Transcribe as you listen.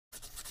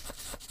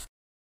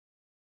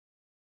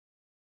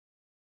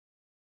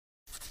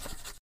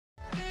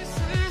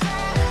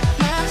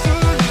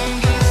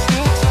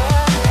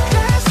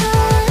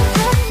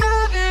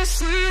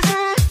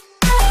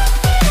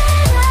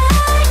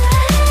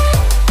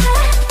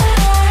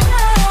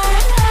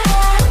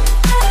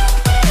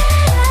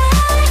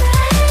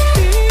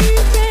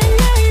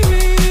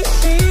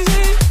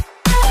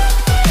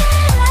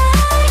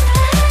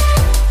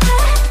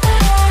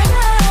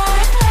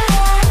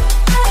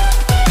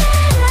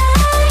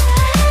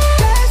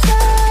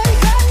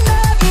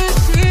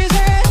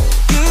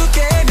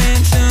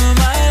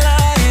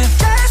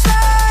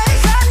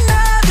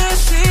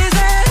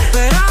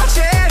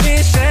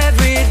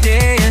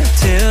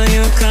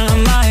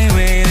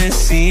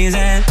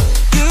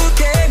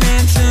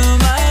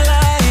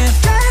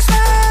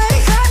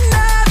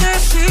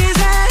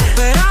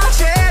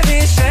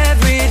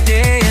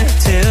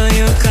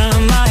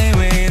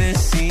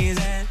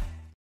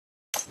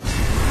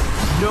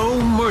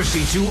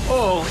to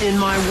all in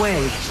my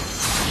way.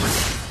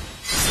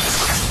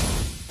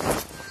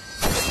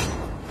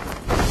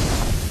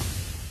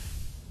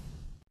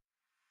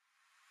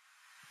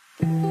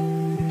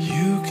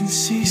 You can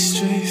see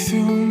straight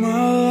through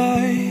my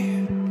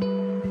life.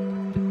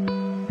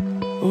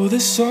 Oh,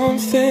 there's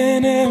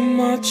something in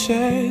my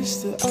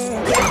chest that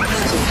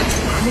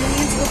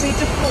Minions will be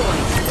deployed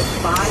in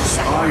 5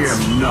 seconds. I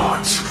am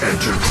not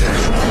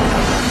entertained.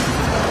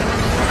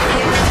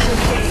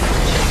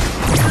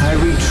 I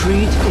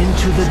retreat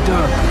into the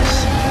darkness.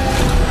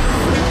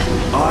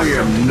 I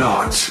am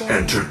not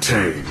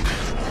entertained.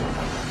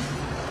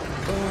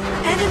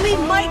 Enemy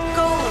Might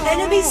Golem,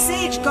 enemy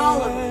Sage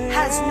Golem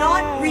has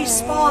not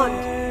respawned.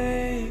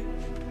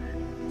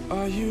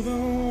 Are you the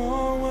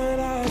one when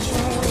I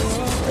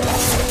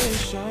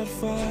try to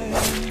fight?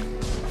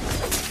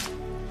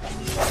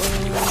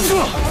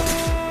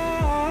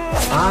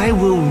 I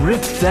will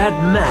rip that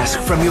mask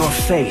from your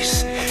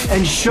face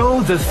and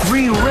show the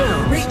 3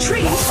 realms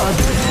Retreat! the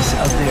otherness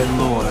of their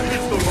lord.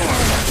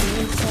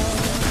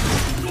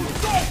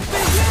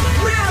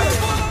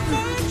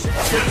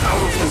 Get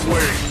out of the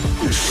way!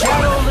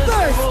 Shadowless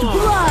First Lord.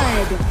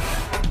 blood!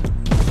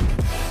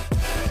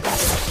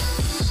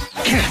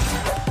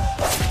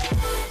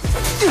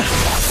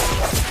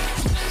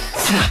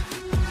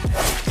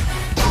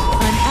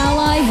 An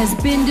ally has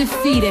been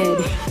defeated.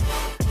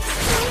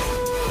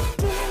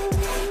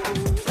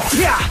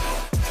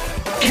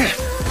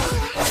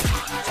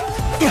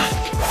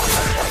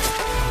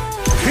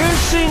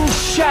 Piercing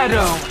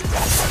shadow.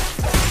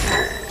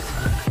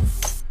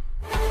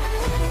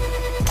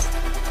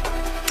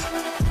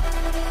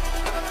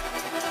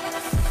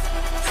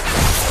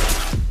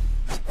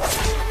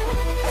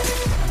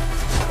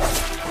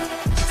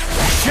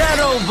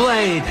 Shadow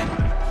blade.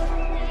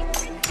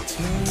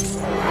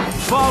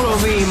 Follow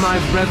me, my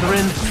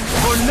brethren,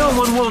 for no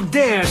one will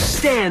dare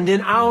stand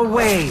in our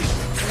way.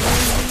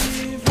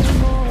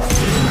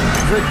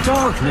 The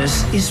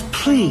darkness is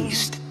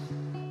pleased.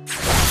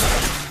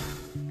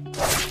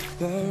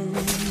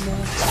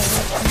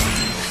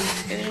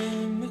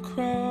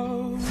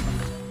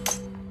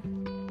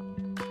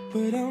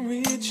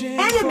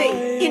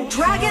 Enemy in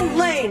Dragon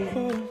Lane.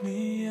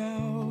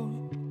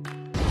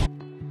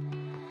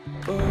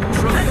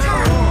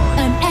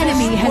 An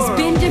enemy has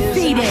been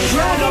defeated.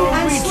 Dragon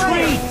and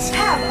Slayer retreat.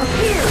 have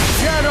appeared.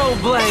 Shadow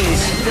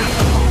blaze.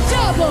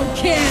 Double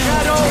kill!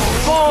 Shadow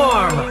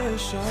form.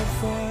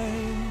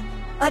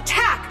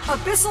 Attack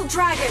Abyssal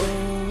Dragon.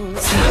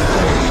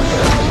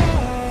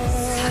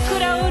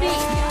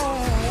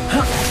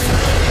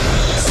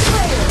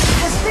 Slayer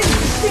has been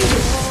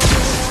defeated.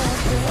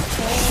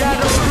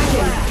 Shadow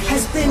Dragon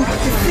has been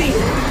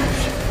defeated.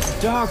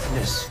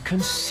 darkness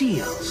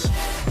conceals.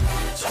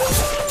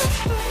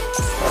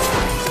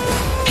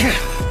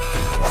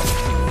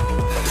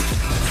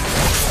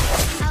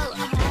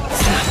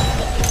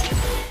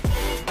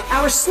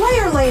 Our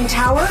Slayer Lane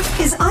tower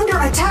is under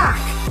attack.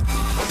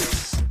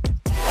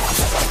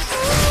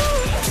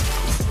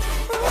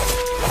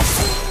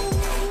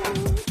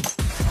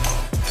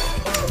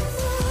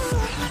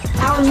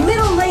 Our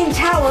middle lane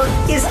tower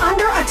is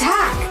under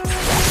attack.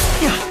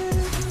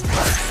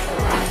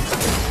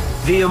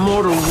 The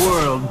immortal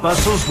world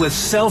bustles with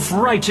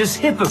self-righteous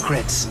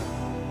hypocrites.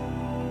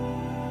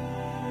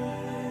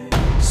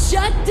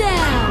 Shut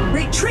down!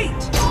 Retreat.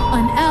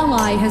 An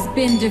ally has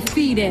been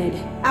defeated.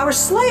 Our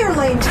Slayer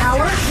Lane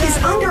tower is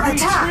under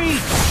attack.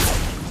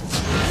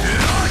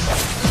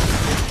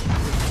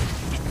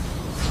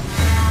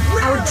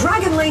 Our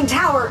Dragon Lane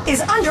tower is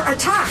under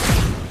attack.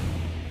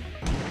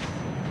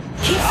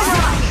 Keep an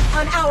eye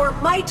on our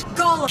Might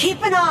Golem.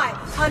 Keep an eye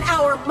on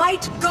our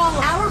Might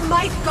Golem. Our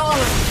Might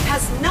Golem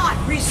has not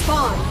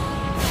respawned.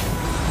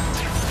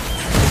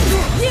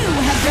 You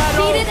have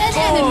defeated an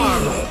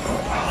enemy!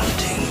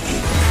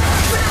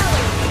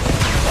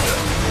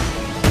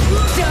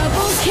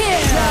 Double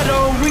kill!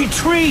 Shadow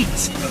retreat!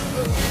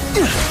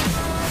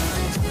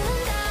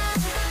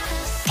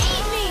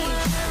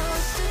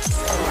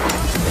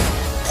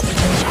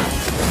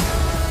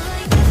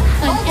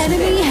 An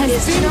enemy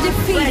has been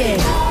defeated.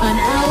 An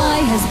ally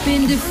has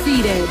been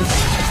defeated.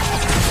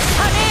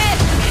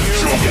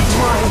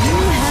 You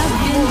have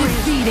been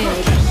defeated.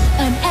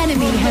 An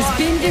enemy has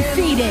been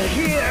defeated.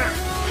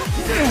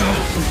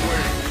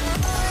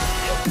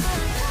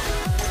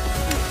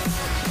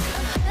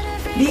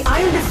 The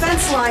iron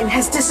defense line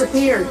has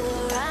disappeared.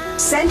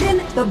 Send in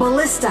the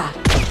ballista.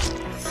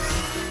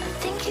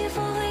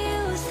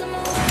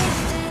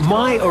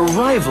 My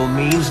arrival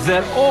means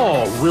that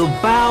all will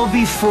bow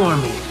before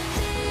me.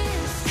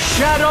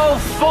 Shadow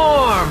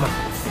form!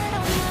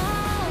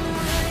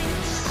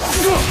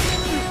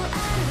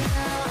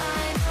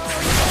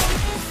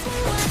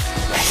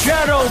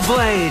 Shadow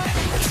blade!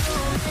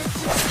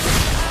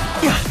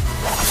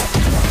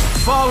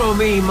 Follow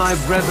me, my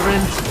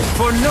brethren,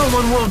 for no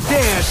one will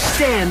dare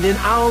stand in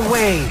our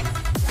way.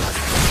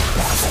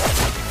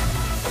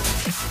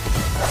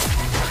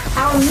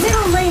 Our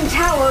middle lane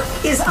tower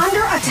is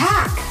under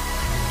attack.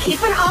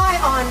 Keep an eye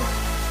on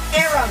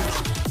Arum.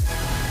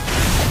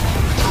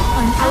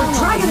 Our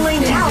Dragon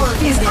Lane tower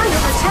is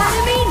under attack.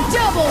 Enemy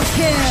double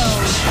kill!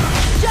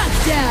 Shut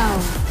down!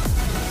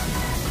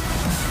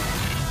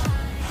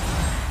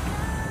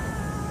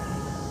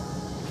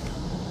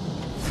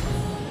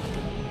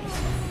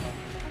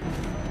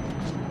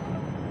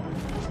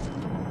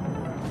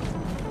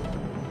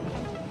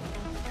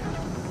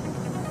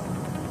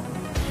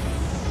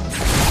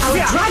 Our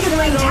Dragon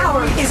Lane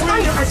tower is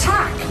under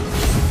attack.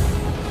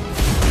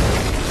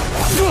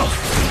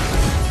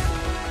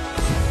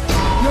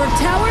 Your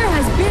tower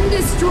has been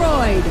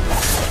destroyed.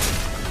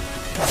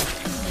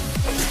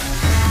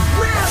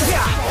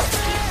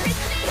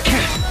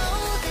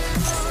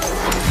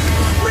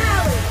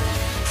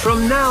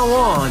 From now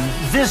on,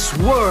 this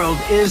world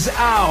is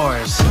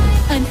ours.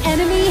 An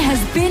enemy has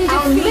been defeated.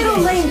 Our middle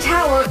lane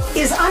tower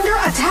is under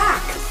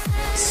attack.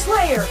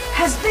 Slayer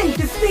has been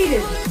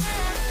defeated.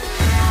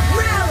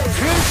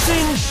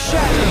 Piercing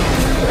shadow.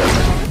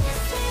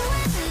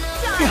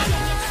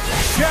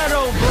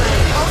 Shadow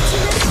blade.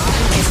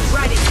 Is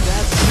ready.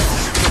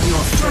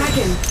 Your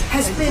dragon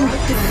has been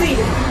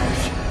defeated.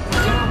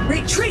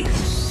 Retreat.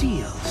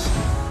 Seals.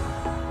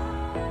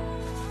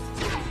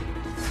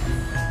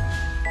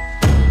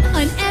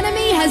 An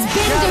enemy has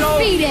been Shadow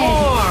defeated.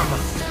 form.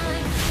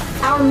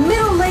 Our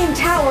middle lane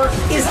tower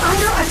is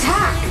under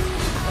attack.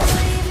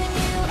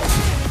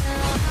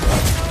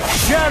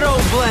 Shadow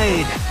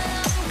blade.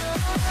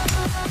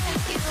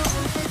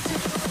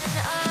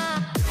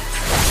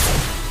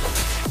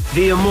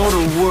 The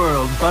immortal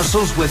world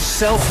bustles with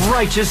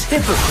self-righteous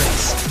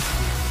hypocrites.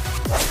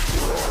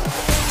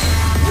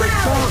 The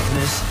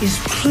darkness is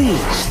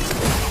pleased.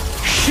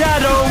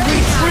 Shadow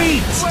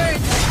retreat!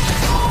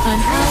 An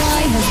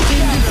ally has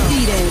been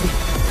defeated.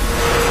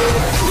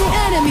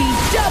 Enemy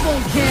double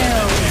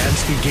kill.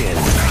 Dance begin.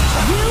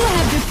 You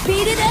have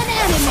defeated an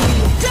enemy.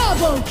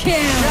 Double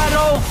kill.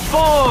 Shadow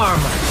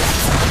form!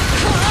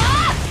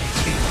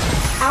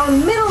 Our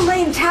middle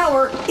lane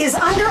tower is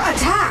under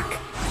attack.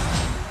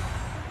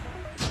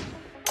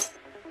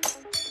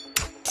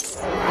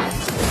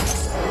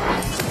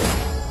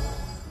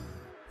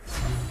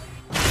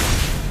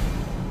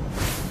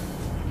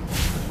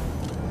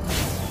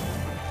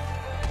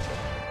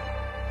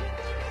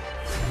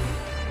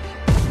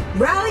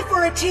 Rally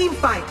for a team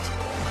fight.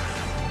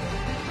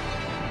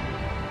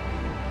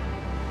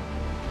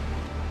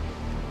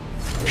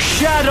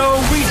 Shadow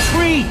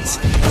retreat!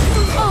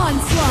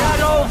 Onslaught.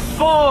 Shadow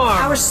form!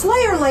 Our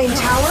Slayer lane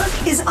tower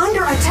is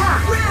under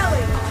attack.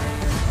 Rally!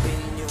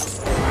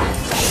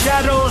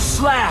 Shadow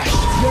slash!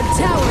 Your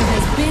tower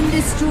has been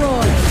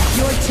destroyed.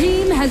 Your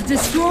team has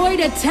destroyed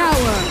a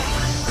tower.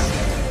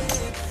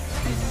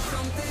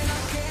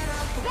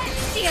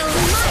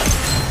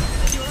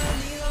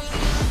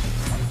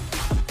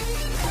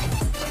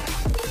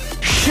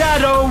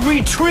 Shadow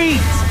retreat!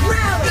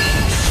 Rally!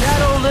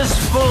 Shadowless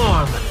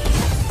form!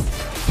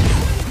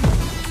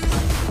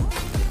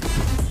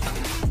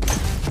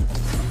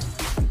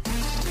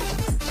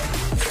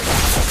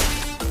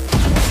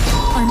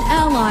 An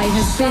ally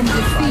has been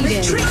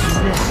defeated.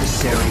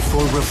 Necessary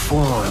for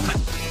reform.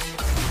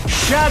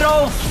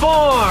 Shadow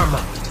form!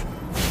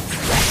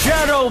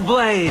 Shadow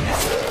blade!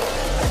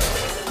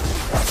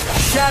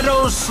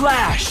 Shadow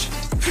slash!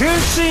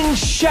 Piercing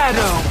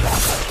shadow!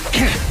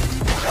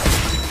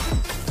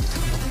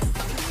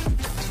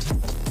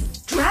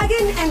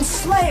 Dragon and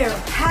Slayer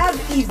have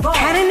evolved.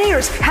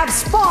 Cannoneers have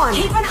spawned.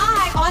 Keep an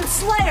eye on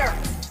Slayer.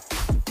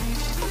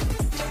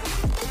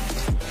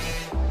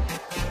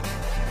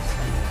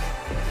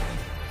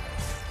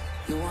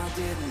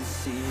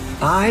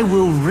 I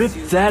will rip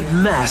that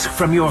mask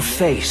from your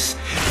face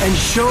and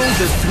show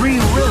the three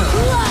rivers.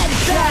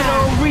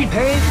 Shadow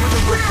repay for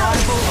the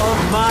revival of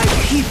my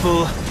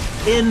people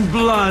in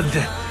blood.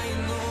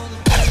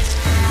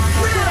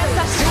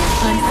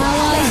 An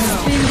ally has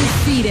been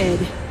defeated.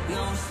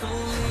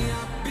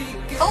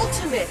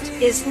 Ultimate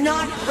is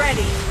not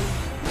ready.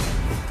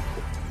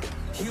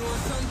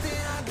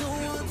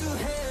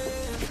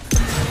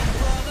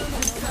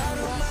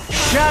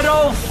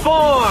 Shadow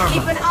form!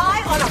 Keep an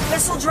eye on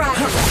Abyssal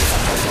Dragon.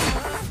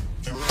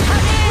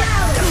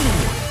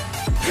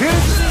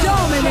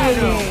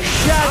 Dominating.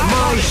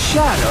 My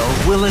shadow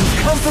will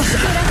encompass...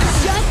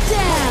 Shut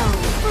down.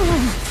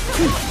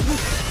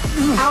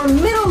 Our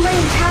middle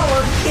lane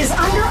tower is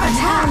under An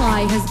attack.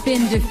 ally has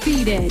been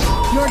defeated.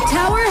 Your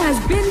tower has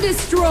been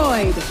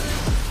destroyed.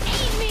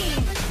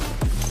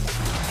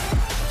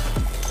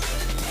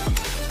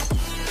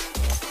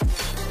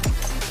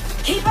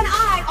 Keep an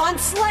eye on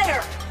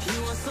Slayer.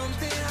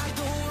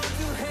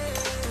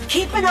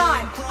 Keep an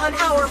eye on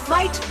our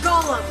Might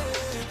Golem.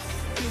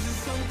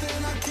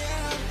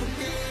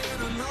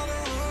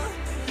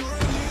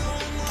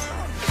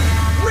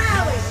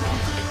 Rally!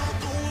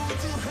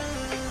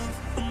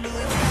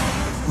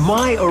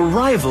 My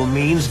arrival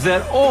means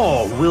that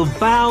all will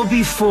bow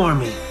before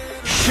me.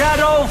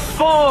 Shadow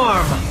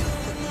form!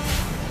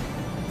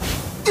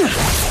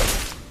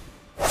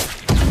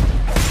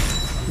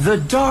 The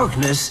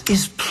darkness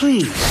is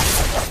pleased.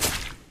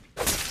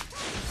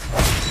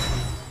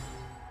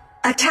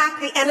 Attack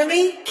the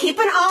enemy. Keep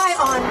an eye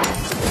on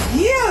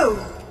You!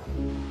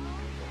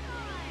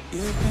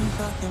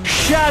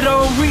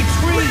 Shadow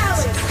retreat!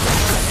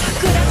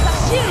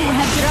 You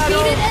have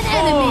defeated an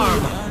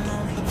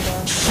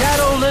enemy!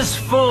 Shadowless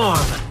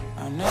form!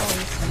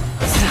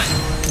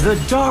 The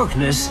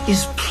darkness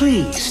is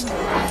pleased.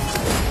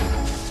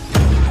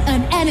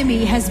 An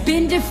enemy has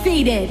been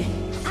defeated.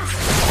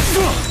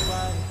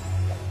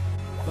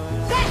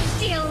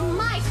 Bestial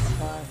might!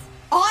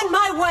 On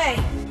my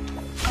way!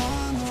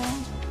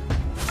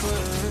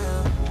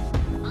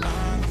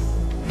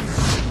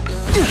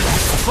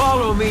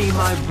 Follow me,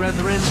 my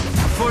brethren,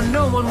 for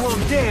no one will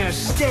dare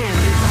stand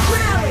in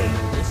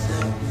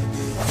Rally!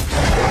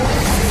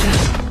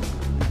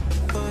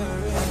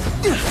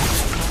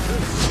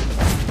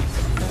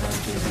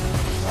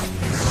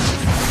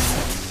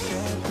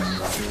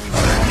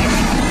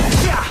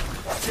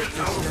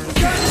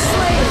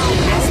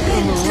 Has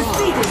been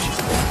defeated.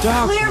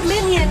 Clear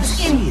minions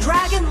in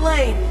Dragon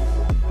Lane.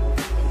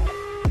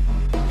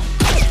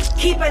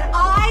 Keep an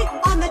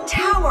eye on the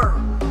tower.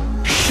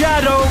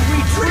 Shadow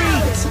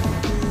retreat!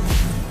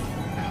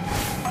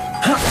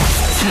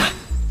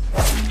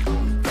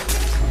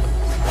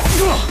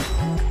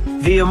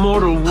 The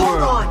immortal on,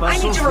 world I need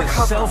bustles to with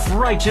recover.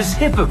 self-righteous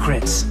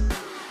hypocrites.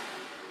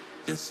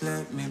 Just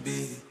let me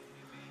be.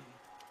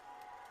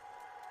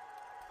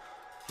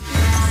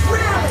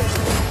 Rally!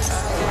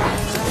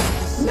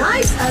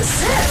 Nice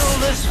assist!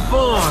 Shadowless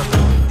form!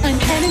 An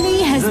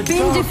enemy has The been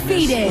darkness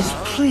defeated. is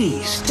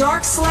pleased.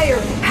 Dark Slayer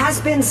has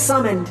been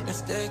summoned.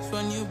 Mistakes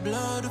when you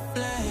blow the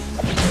flame.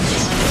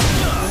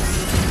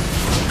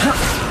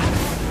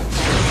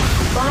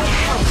 My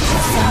help.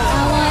 An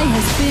ally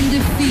has been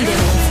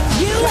defeated.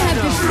 You have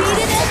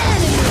defeated an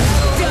enemy.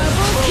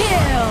 Double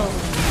kill.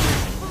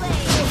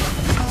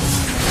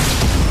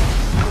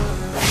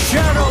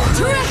 Triple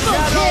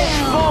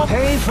kill.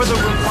 Pay for the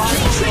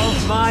revival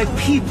of my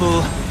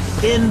people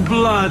in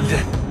blood.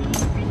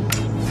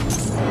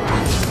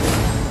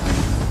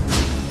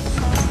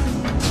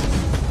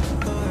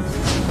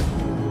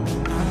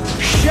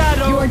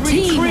 Shadow Your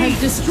team retreat.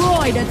 has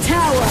destroyed a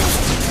tower.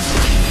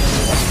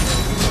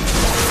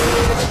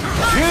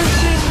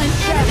 Piercing An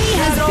enemy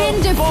has shadow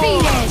been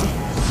form. defeated.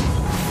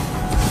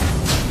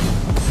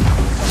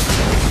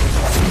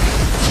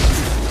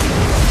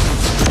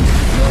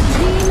 Your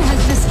team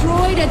has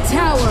destroyed a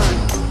tower.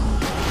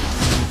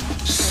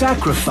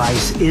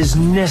 Sacrifice is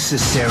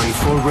necessary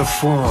for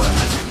reform.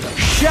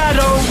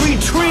 Shadow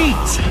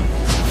retreat!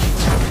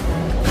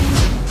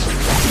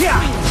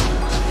 Yeah!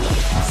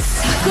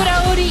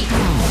 Kuraori.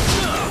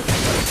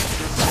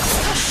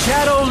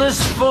 Shadowless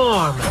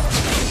form!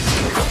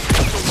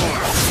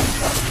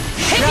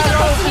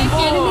 An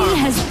enemy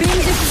has been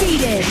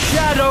defeated.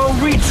 Shadow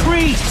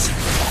retreat!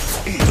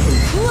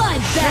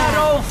 Bloodbath.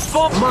 Shadow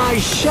form! My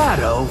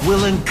shadow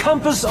will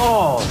encompass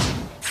all.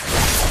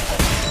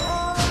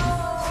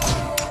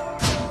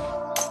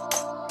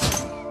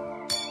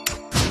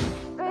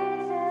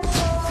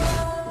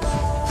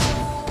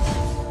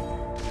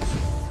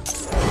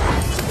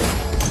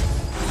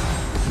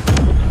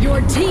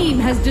 Your team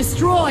has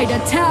destroyed a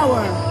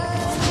tower.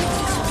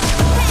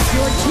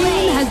 Your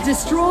team has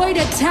destroyed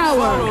a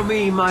tower. Follow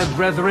me, my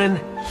brethren,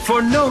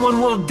 for no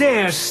one will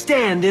dare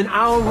stand in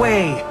our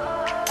way.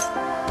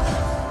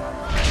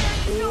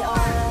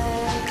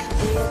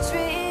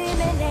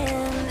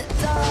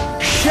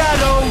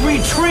 Shadow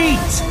retreat!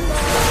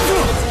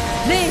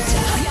 Later.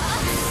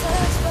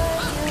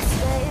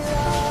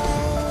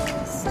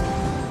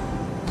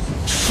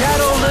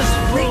 Shadowless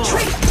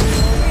retreat!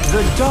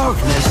 The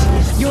darkness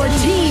is Your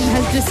team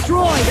has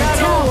destroyed a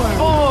shadow tower.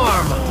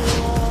 form!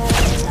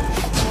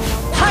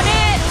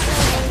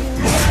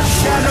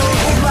 Shadow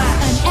black!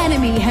 An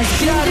enemy has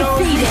been Shadow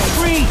defeated.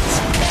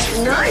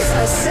 retreat! Nice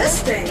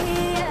assisting.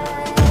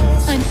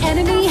 An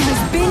enemy has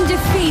been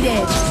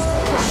defeated.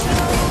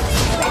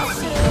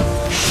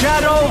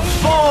 Shadow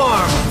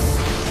form!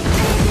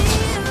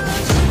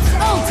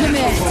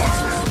 Ultimate.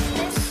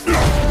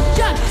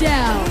 Shut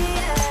down.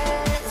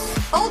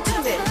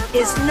 Ultimate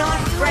is not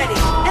ready.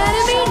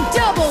 Enemy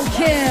double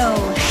kill.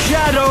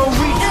 Shadow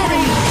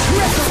Enemy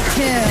retreat! triple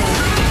kill.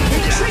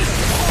 Retreat.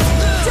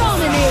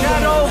 Dominated.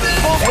 Shadow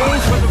form! Pay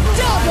for the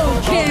Double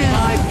kill.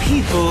 my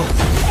people.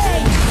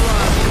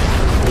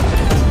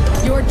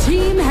 Your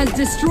team has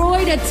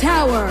destroyed a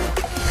tower.